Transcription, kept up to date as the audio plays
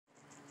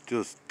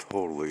Just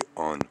totally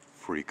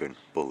unfreaking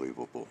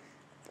believable.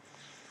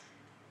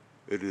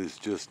 It is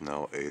just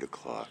now 8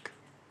 o'clock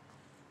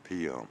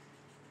p.m.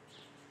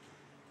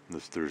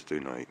 this Thursday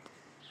night.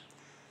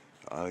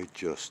 I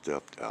just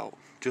stepped out,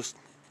 just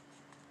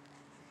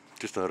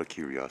out of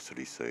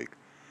curiosity's sake,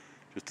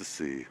 just to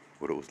see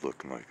what it was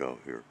looking like out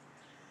here.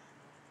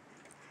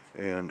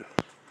 And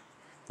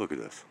look at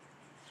this.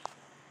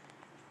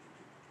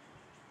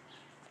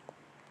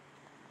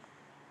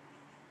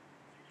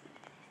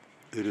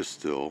 It is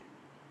still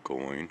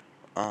going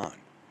on.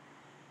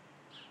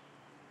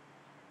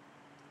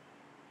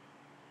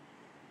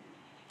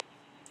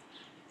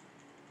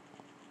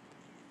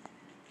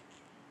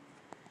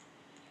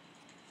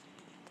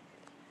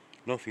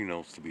 Nothing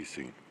else to be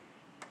seen.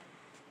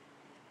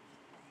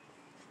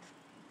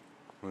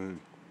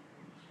 I'm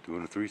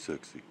doing a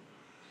 360.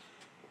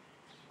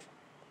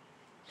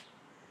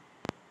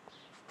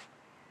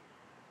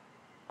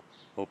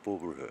 Up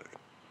overhead.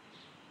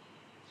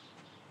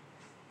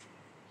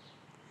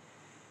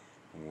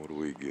 And what do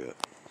we get?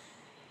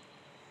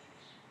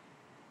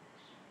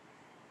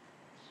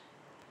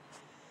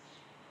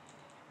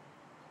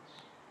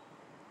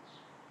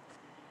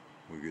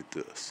 We get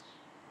this.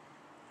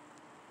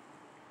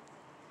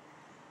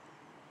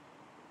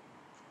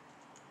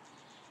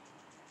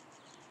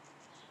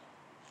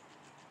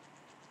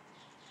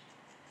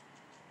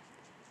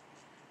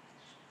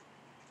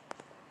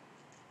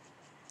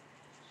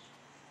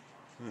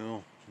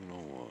 Well, you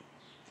know what?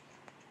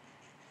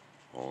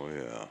 Oh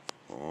yeah.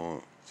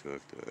 Oh,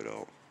 check that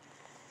out.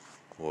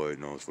 Boy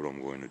knows what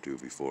I'm going to do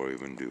before I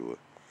even do it.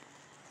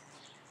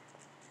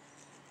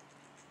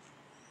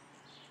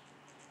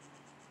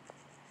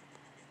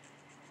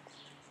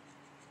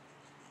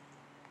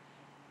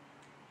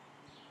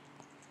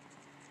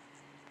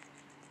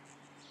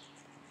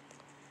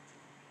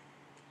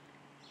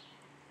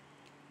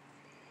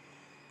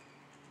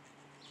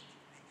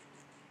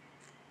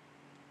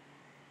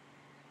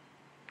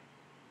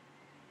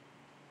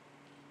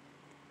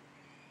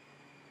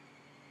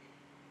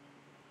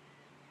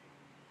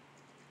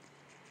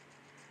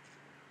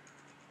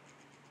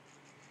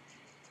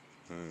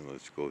 And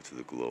let's go to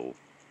the glow.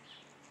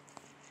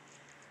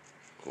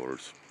 Of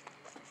course,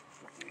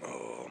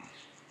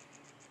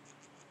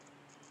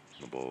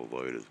 the ball of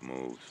light is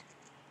moved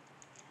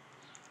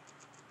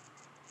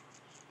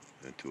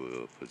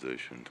into a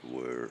position to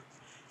where,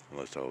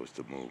 unless I was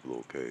to move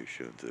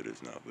locations, it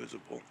is not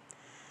visible.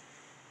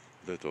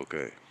 That's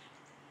okay.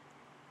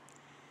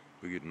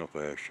 We get enough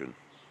action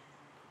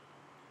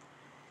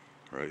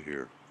right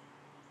here.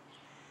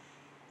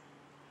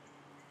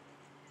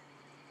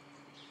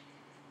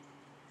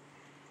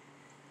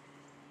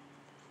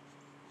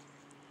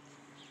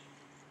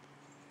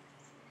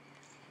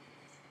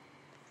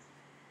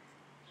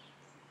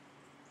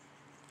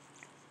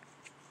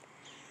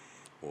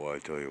 Well, I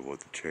tell you what,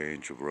 the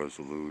change of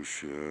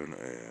resolution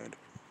and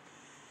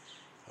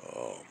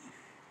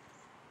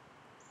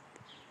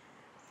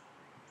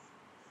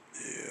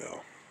yeah.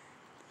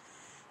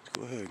 Let's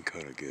go ahead and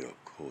kind of get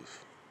up close,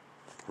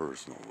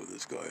 personal with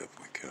this guy if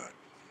we can.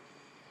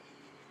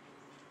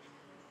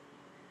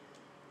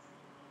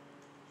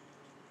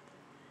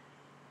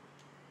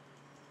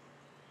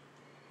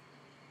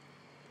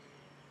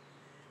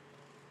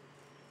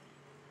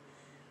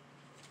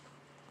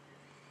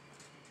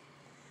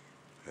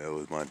 Yeah,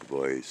 with my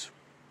device,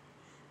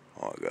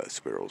 oh, I got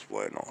sparrows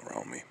flying all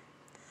around me.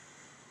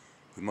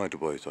 With my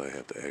device, I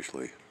have to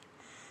actually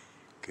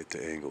get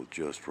the angle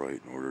just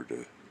right in order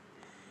to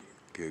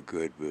get a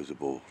good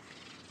visible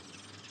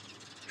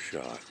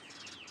shot,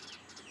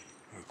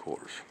 of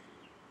course.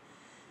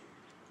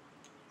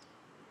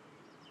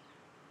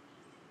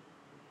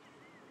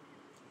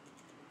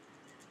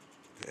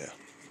 Yeah,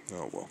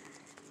 oh well.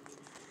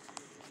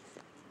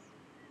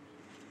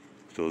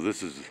 So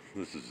this is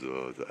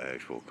the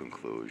actual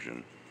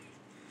conclusion.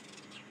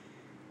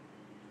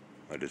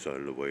 I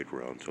decided to wait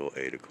around until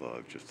 8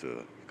 o'clock just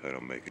to kind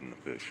of make an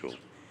official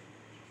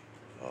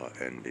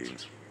ending,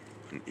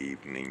 an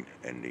evening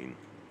ending.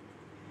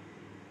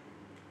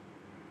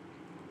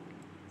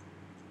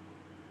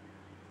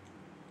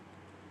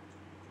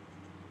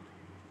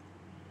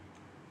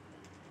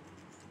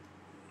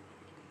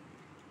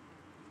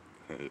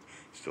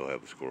 Still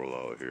have a squirrel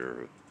out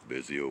here,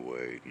 busy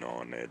away,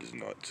 gnawing at his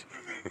nuts.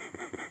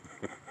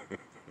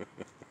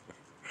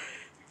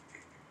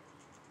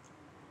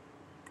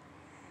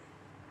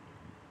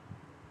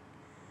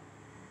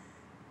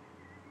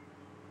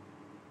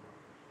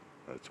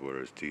 That's where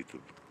his teeth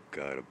have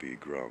gotta be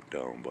ground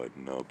down by the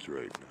nubs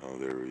right now.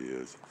 There he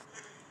is.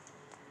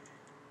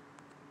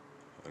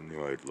 I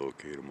knew I'd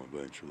locate him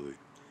eventually.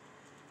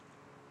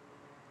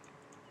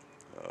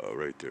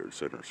 Right there,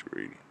 center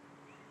screen.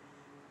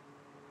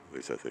 At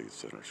least I think it's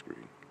center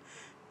screen.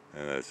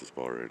 And that's as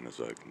far in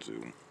as I can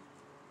zoom.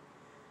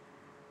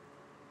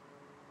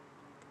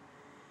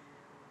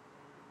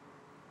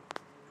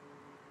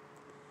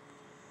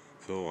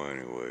 So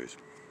anyways,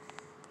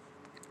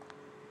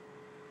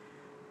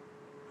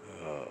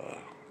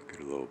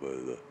 get a little bit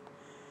of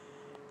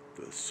the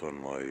the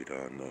sunlight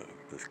on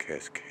this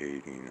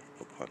cascading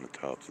upon the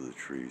tops of the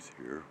trees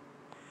here.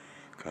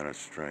 Kind of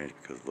strange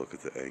because look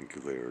at the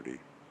angularity.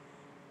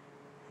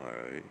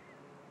 Alright,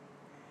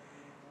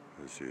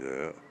 you see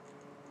that?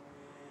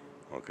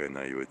 Okay,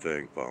 now you would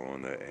think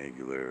following that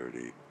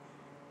angularity,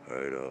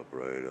 right up,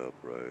 right up,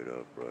 right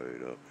up,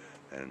 right up,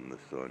 and the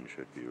sun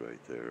should be right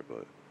there,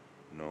 but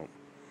no,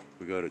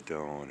 we got it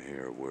down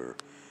here where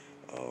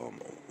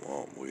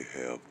well, we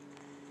have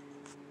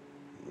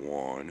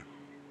one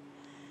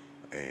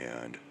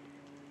and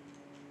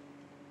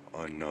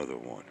another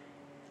one.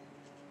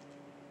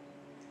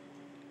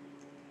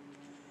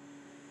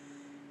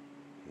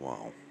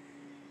 Wow.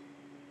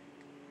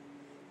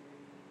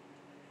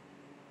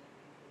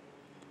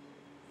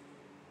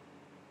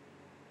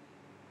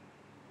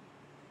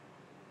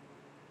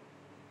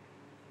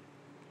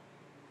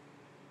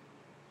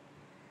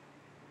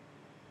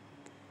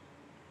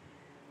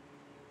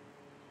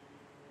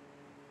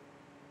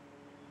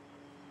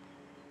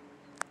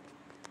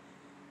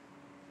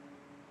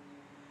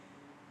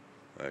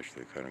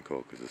 Actually kind of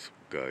cool because this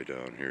guy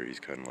down here, he's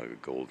kind of like a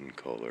golden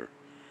color.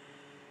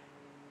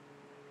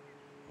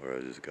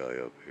 Whereas this guy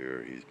up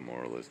here, he's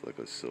more or less like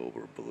a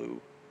silver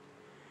blue.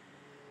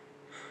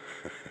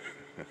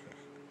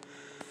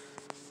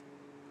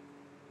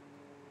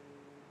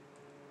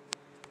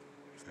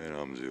 And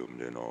I'm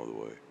zoomed in all the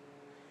way.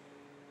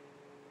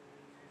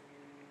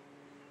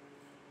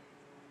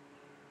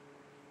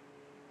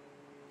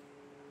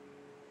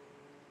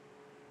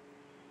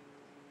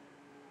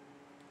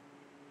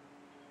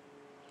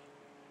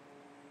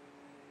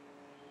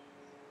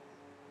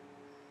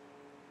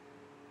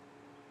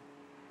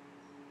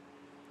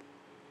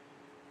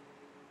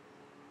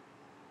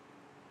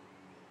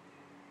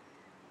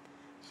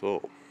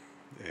 So,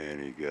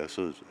 any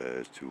guesses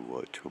as to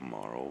what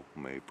tomorrow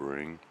may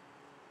bring?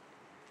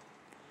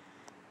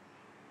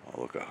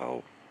 Oh, look at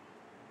how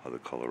the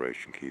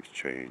coloration keeps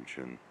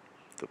changing,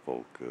 the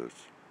focus.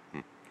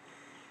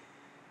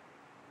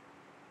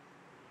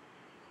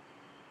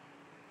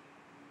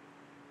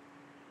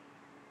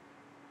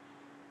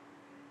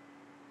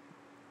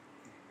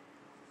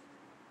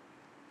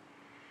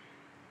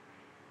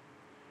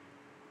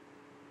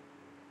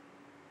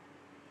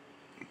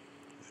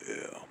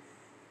 Yeah.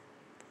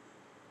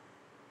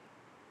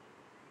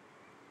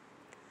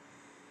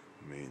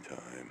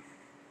 Meantime,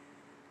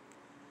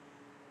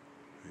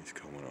 he's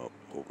coming up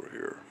over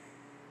here.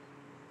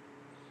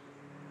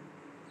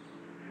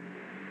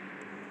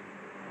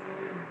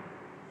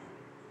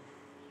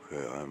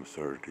 Okay, I'm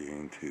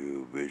starting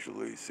to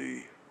visually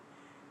see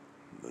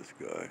this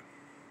guy.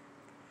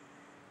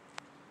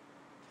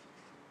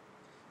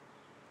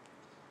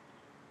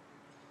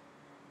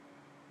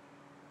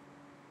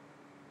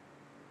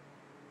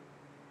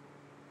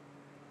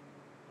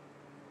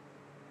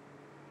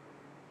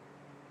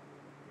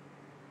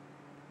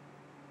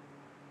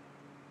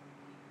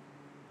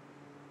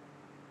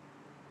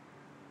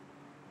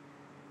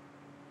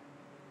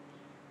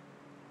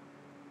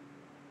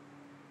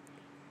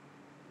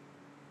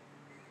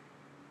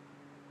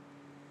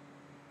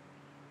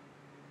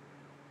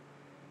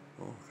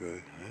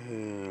 Okay,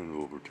 and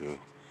over to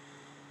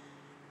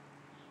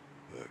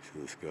back to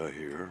this guy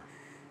here.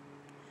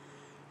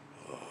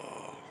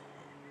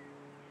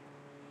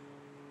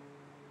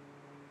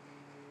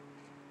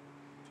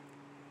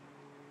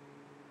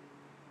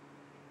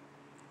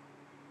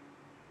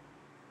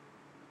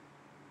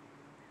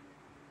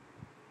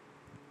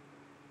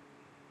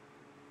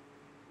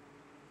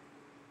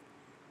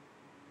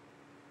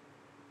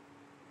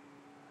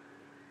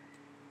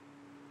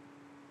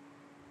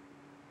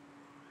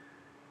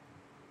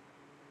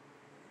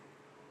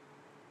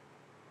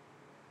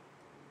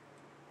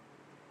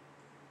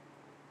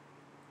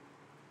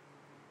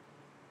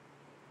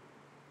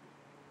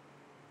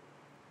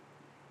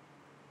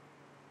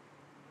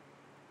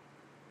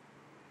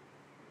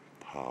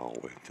 Pow,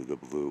 into the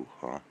blue,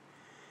 huh?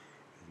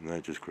 Isn't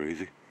that just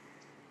crazy?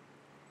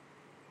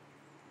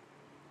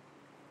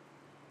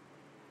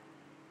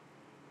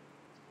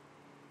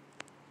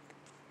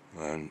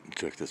 And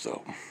check this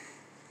out.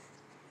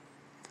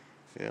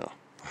 Yeah.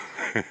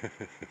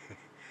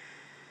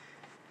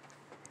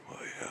 Well,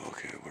 yeah,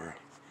 okay, we're...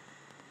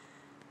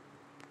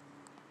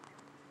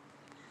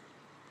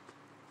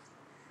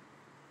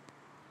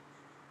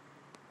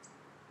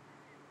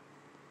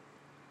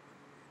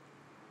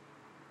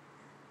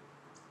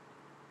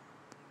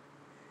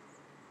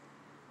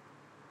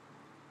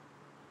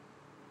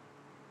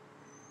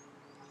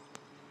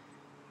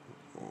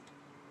 Well,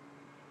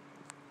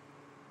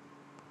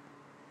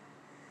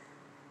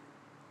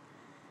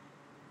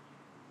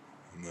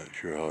 I'm not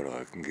sure how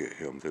I can get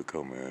him to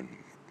come in.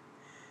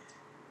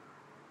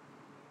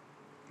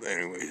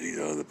 Anyways, he's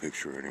out of the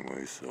picture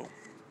anyway, so...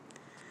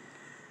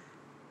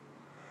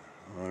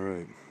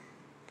 Alright.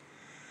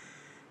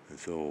 And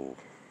so,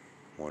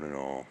 one and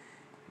all,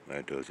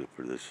 that does it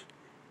for this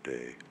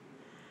day.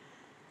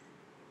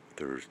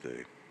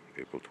 Thursday,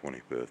 April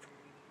 25th,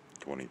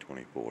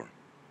 2024.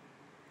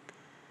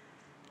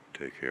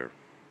 Take care.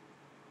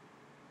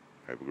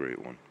 Have a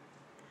great one.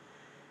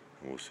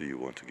 And we'll see you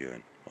once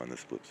again on the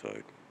flip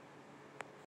side.